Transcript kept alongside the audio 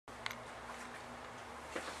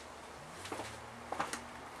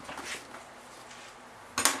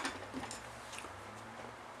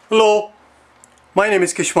Hello, my name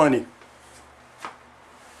is Keshwani.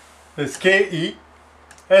 It's K-E-S-H-W-A-N-I,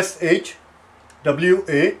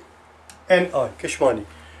 Keshwani.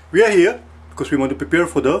 We are here because we want to prepare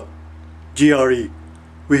for the GRE.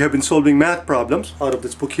 We have been solving math problems out of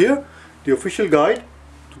this book here, the official guide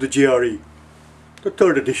to the GRE, the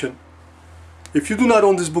 3rd edition. If you do not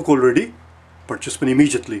own this book already, purchase one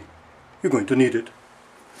immediately. You're going to need it.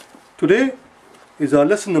 Today is our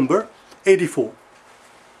lesson number 84.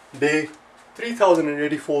 Day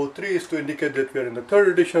 3084. 3 is to indicate that we are in the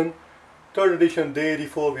 3rd edition. 3rd edition, day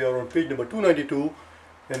 84, we are on page number 292,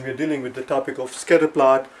 and we are dealing with the topic of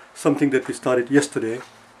scatterplot, something that we started yesterday,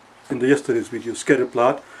 in yesterday's video,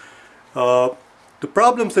 scatterplot. The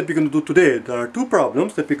problems that we're going to do today, there are 2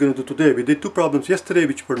 problems that we're going to do today. We did 2 problems yesterday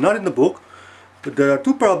which were not in the book, but there are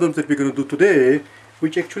 2 problems that we're going to do today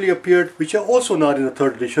which actually appeared, which are also not in the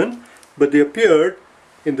 3rd edition, but they appeared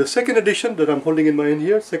in the 2nd edition that I'm holding in my hand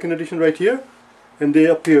here, 2nd edition right here, and they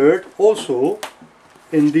appeared also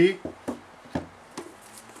in the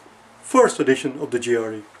 1st edition of the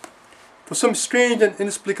GRE. For some strange and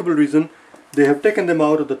inexplicable reason, they have taken them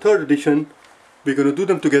out of the 3rd edition. We're going to do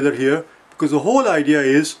them together here because the whole idea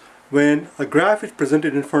is when a graph is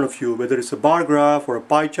presented in front of you, whether it's a bar graph or a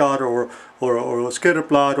pie chart or a scatter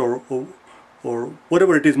plot or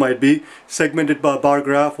whatever it is might be, segmented by bar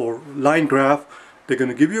graph or line graph, they're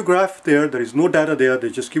going to give you a graph there. There is no data there. They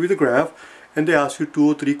just give you the graph and they ask you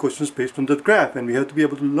 2 or 3 questions based on that graph, and we have to be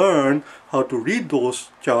able to learn how to read those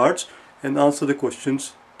charts and answer the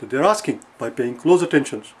questions that they're asking by paying close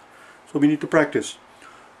attention. So we need to practice.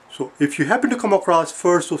 So if you happen to come across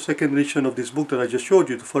 1st or 2nd edition of this book that I just showed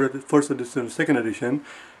you, the 1st edition and 2nd edition,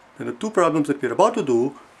 then the 2 problems that we're about to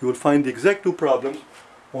do, you will find the exact 2 problems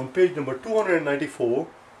on page number 294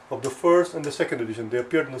 of the 1st and the 2nd edition. They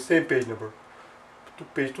appeared on the same page number.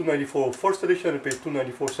 Page 294 of 1st edition and page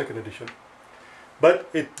 294 2nd edition. But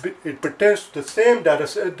it pertains to the same data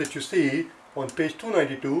set that you see on page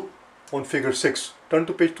 292 on figure 6. Turn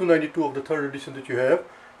to page 292 of the 3rd edition that you have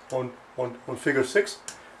on figure 6,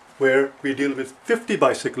 where we deal with 50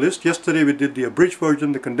 bicyclists. Yesterday we did the abridged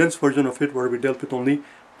version, the condensed version of it, where we dealt with only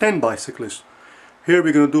 10 bicyclists. Here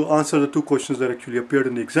we're going to answer the 2 questions that actually appeared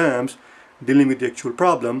in the exams, dealing with the actual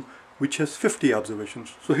problem, which has 50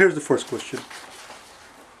 observations. So here's the first question.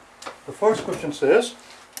 The first question says,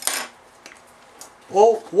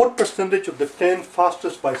 what percentage of the 10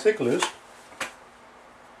 fastest bicyclists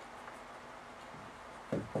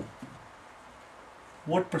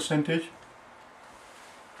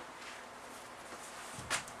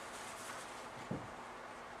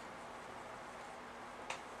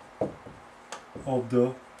of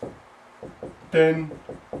the 10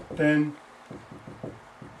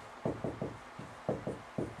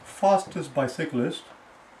 fastest bicyclists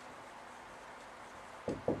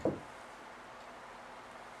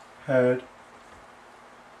had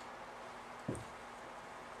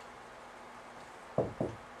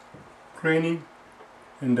training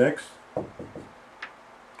index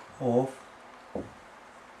of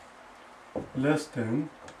less than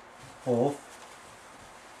 90.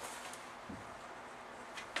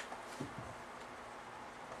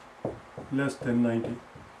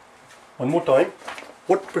 One more time.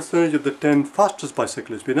 What percentage of the 10 fastest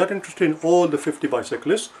bicyclists? We're not interested in all the 50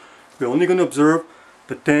 bicyclists. We're only going to observe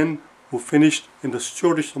the 10 who finished in the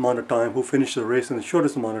shortest amount of time, who finished the race in the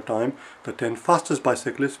shortest amount of time. The 10 fastest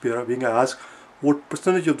bicyclists, we are being asked what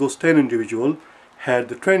percentage of those 10 individuals had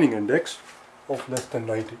the training index of less than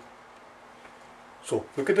 90. So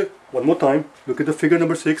look at it one more time. Look at the figure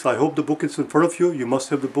number 6. I hope the book is in front of you. You must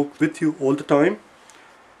have the book with you all the time.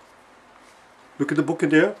 Look at the book in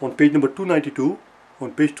there on page number 292.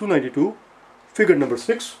 On page 292, figure number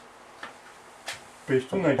 6. Page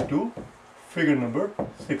 292, figure number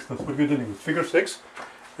 6. That's what we're dealing with, figure 6.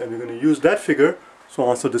 And we're going to use that figure to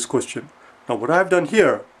answer this question. Now what I've done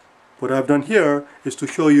here is to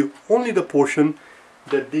show you only the portion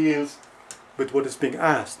that deals with what is being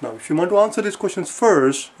asked. Now if you want to answer these questions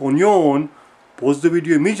first on your own, pause the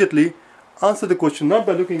video immediately, answer the question not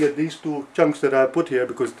by looking at these 2 chunks that I put here,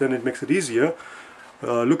 because then it makes it easier.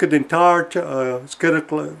 Look at the entire scatter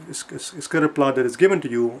plot that is given to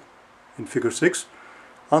you in figure 6.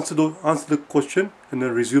 Answer the question and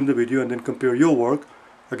then resume the video and then compare your work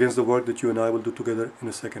against the work that you and I will do together in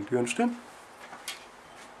a second. Do you understand?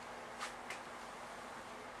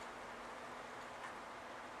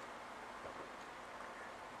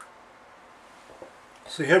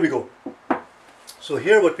 So here we go. So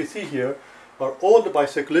here what we see here are all the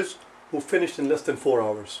bicyclists who finished in less than 4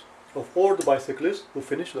 hours. Of all the bicyclists who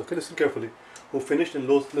finished, listen carefully, who finished in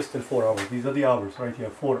less than 4 hours. These are the hours right here,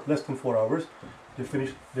 less than 4 hours.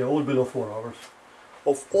 they're all below 4 hours.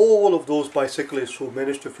 Of all of those bicyclists who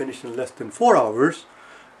managed to finish in less than 4 hours,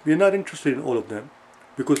 we are not interested in all of them,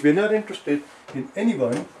 because we are not interested in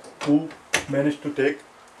anyone who managed to take,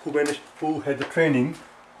 who had the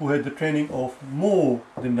training of more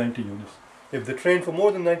than 90 units. If they trained for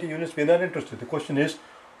more than 90 units, we are not interested. The question is,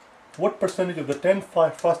 what percentage of the 10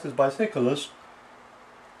 fastest bicyclists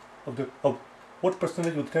what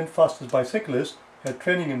percentage of the 10 fastest bicyclists had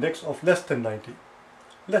training index of less than 90?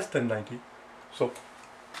 Less than 90. So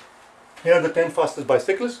here are the 10 fastest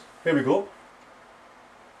bicyclists. Here we go.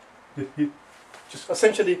 You just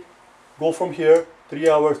essentially go from here 3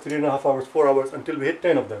 hours, 3.5 hours, 4 hours until we hit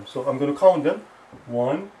 10 of them. So I'm going to count them.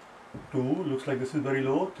 1, 2, looks like this is very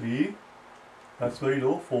low. 3, that's very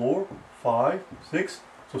low. 4, 5, 6.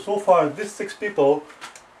 So far these 6 people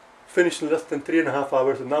finished in less than 3.5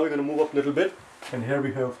 hours, and now we're going to move up a little bit, and here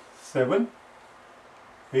we have 7,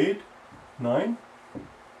 8, 9,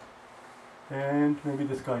 and maybe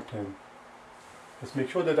this guy 10. Let's make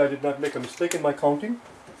sure that I did not make a mistake in my counting.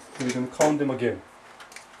 So we're going to count them again.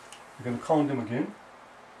 We're going to count them again.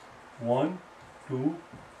 1, 2,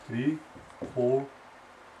 3, 4.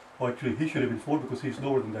 Oh, actually he should have been 4 because he's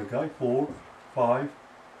lower than that guy. 4, 5,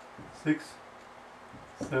 6,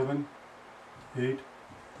 7, 8,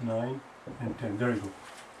 9, and 10. There you go.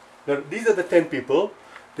 Now, these are the 10 people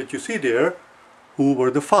that you see there who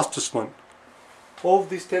were the fastest one. Of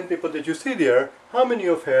these 10 people that you see there, how many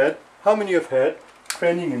have had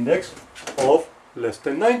training index of less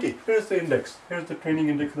than 90? Here's the index. Here's the training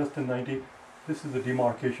index less than 90. This is the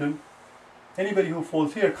demarcation. Anybody who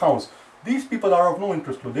falls here counts. These people are of no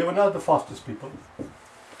interest to. They were not the fastest people.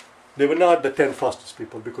 They were not the 10 fastest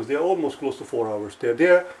people because they are almost close to 4 hours. They are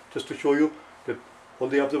there just to show you that all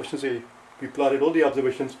the observations, we plotted all the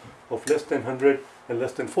observations of less than 100 and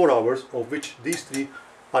less than 4 hours, of which these 3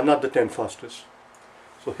 are not the 10 fastest.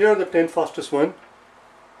 So here are the 10 fastest one.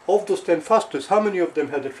 Of those 10 fastest, how many of them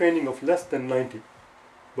had the training of less than 90?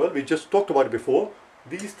 Well, we just talked about it before.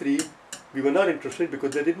 These 3, we were not interested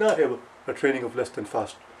because they did not have a training of less than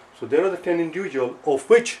fast. So there are the 10 individuals of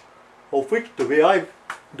which the way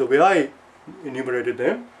I enumerated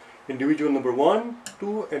them, individual number 1,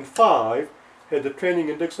 2, and 5 had the training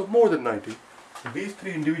index of more than 90. So these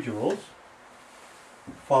 3 individuals,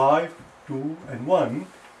 5, 2, and 1,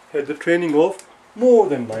 had the training of more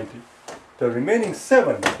than 90. The remaining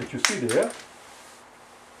 7 that you see there,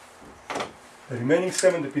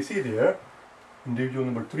 individual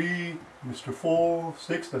number 3, Mr. 4,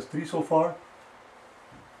 6, that's 3 so far,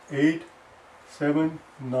 8, 7,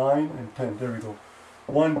 9, and 10. There we go.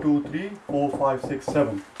 1, 2, 3, 4, 5, 6,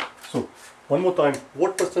 7. So, one more time,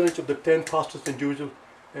 what percentage of the 10 fastest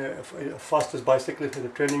fastest bicyclists had a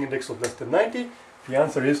training index of less than 90? The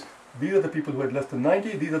answer is, these are the people who had less than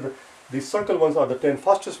 90. These circle ones are the 10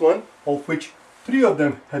 fastest one, of which 3 of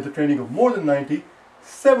them had the training of more than 90.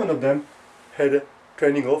 7 of them had a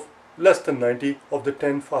training of less than 90 of the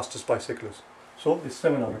 10 fastest bicyclists. So, it's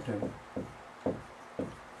 7 out of 10.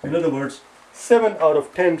 In other words, 7 out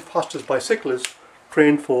of 10 fastest bicyclists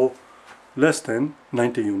trained for less than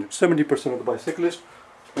 90 units. 70% of the bicyclists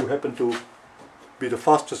who happen to be the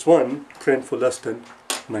fastest one trained for less than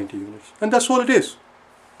 90 units. And that's all it is.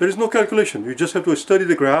 There is no calculation. You just have to study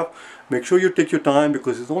the graph, make sure you take your time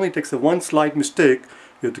because it only takes one slight mistake.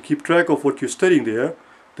 You have to keep track of what you're studying there,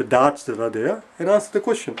 the dots that are there, and answer the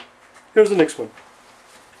question. Here's the next one.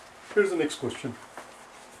 Here's the next question.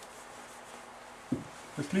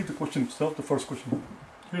 Let's leave the question itself, the first question.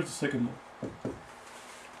 Here's the second one.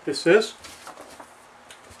 It says,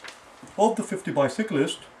 of the 50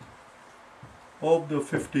 bicyclists,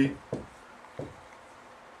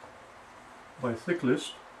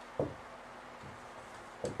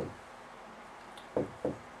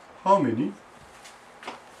 how many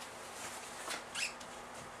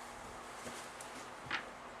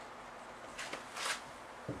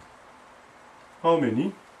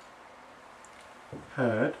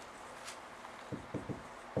had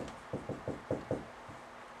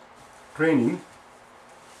training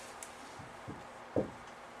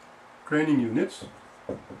units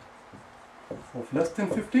of less than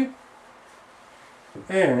 50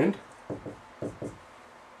 and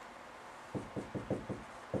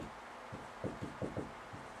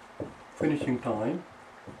finishing time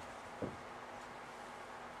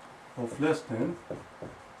of less than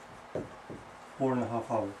 4.5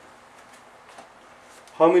 hours.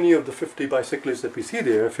 How many of the 50 bicyclists that we see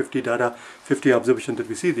there, 50 observations that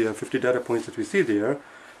we see there, 50 data points that we see there,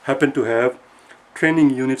 happen to have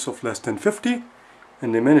training units of less than 50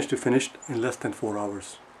 and they managed to finish in less than 4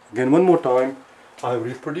 hours? Again, one more time, I have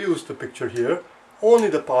reproduced the picture here, only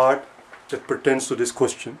the part that pertains to this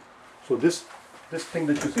question. So this thing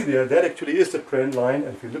that you see there, that actually is the trend line,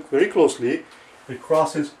 and if you look very closely, it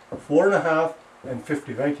crosses 4.5 and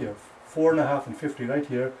 50 right here. 4.5 and 50 right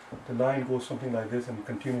here. The line goes something like this and it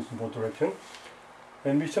continues in both directions.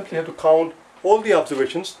 And we simply have to count all the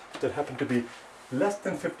observations that happen to be less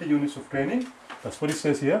than 50 units of training. That's what it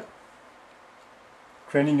says here.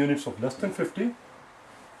 Training units of less than 50.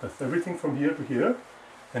 That's everything from here to here.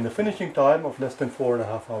 And the finishing time of less than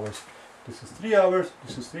 4.5 hours. This is 3 hours,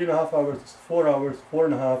 this is 3.5 hours, this is 4 hours,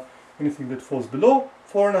 4.5. Anything that falls below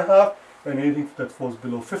 4.5 and anything that falls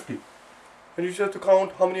below 50. And you just have to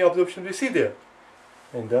count how many observations you see there.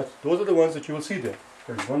 And those are the ones that you will see there.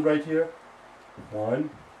 There's one right here. 1,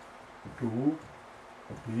 2,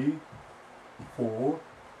 3, 4,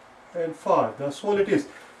 and 5. That's all it is.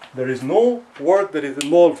 There is no work that is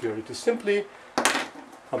involved here. It is simply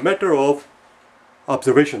a matter of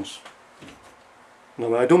observations.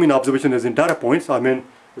 Now, I don't mean observation as in data points. I mean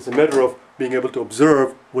it's a matter of being able to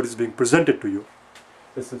observe what is being presented to you.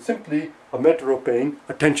 It's simply a matter of paying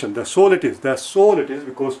attention. That's all it is. That's all it is,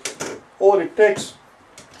 because all it takes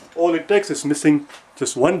is missing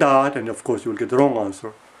just one dot, and of course you will get the wrong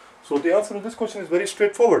answer. So the answer to this question is very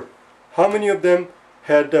straightforward. How many of them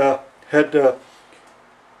had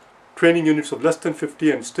training units of less than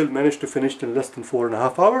 50 and still managed to finish in less than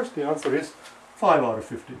 4.5 hours? The answer is 5 out of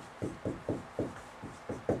 50.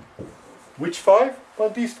 Which 5? Well,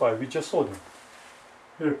 these 5. We just saw them.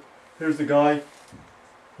 Here's the guy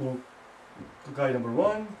number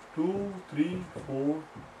 1, 2, 3, 4,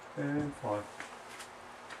 and 5.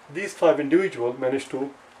 These 5 individuals managed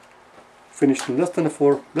to finish in less than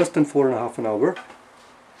 4.5 an hour,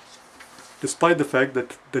 despite the fact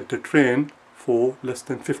that they train for less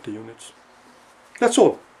than 50 units. That's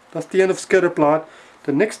all. That's the end of Scatterplot.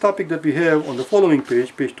 The next topic that we have on the following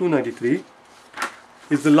page, page 293,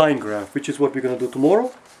 is the line graph, which is what we're going to do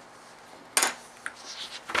tomorrow.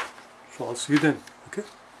 So I'll see you then. Okay?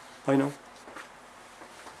 Bye now.